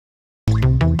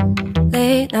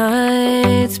Late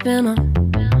nights, been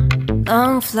on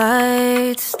long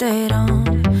flights, stayed on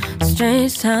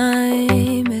strange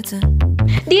time.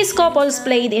 These couples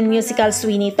played in musical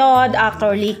Sweeney Todd.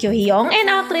 Actor Kyu Hyung and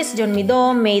actress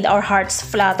Jeon made our hearts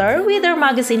flutter with their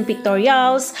magazine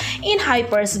pictorials in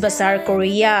Hyper's Bazaar,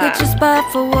 Korea. Picture spot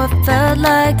for what felt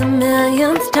like the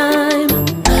millionth time.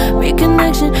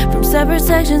 Reconnection from separate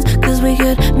sections, cause we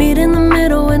could meet in the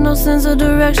middle with no sense of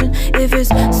direction. If it's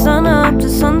sun up to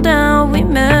sundown, we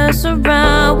mess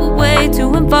around, we're way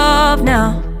too involved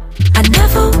now. I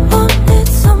never wanted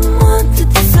someone to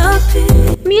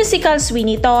disappear. Musical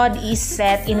Sweeney Todd is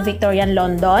set in Victorian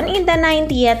London in the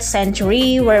 90th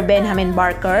century, where Benjamin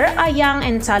Barker, a young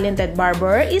and talented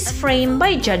barber, is framed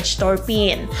by Judge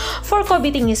Turpin for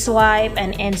coveting his wife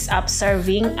and ends up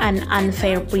serving an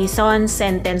unfair prison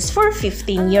sentence for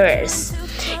 15 years.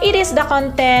 It is the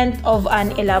content of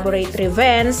an elaborate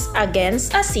revenge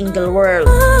against a single world.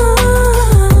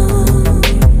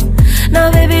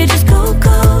 Now baby, just go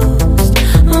ghost.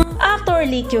 Actor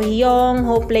Kyu Hyung,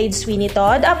 who played Sweeney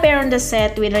Todd, appeared on the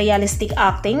set with realistic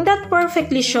acting that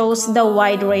perfectly shows the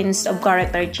wide range of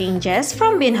character changes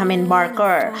from Benjamin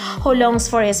Barker, who longs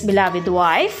for his beloved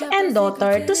wife and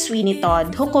daughter, to Sweeney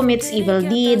Todd, who commits evil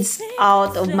deeds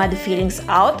out of mad feelings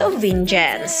out of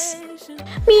vengeance.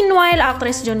 Meanwhile,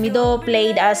 actress Jeon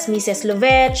played as Mrs.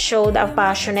 Lovett, showed a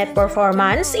passionate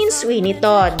performance in Sweeney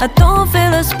Todd. I don't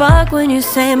feel a spark when you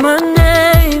say my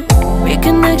name.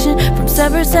 Reconnection from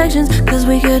separate sections, cause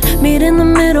we could meet in the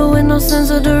middle with no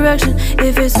sense of direction.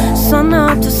 If it's sun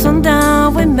up to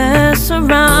sundown, we mess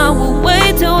around, we're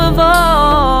way too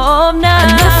involved now. I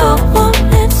never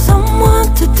wanted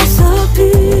someone to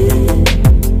disappear.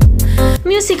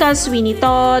 Musical Sweeney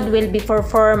Todd will be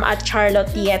performed at Charlotte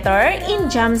Theatre in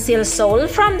Jamsil, Seoul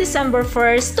from December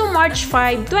 1st to March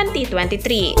 5,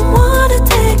 2023.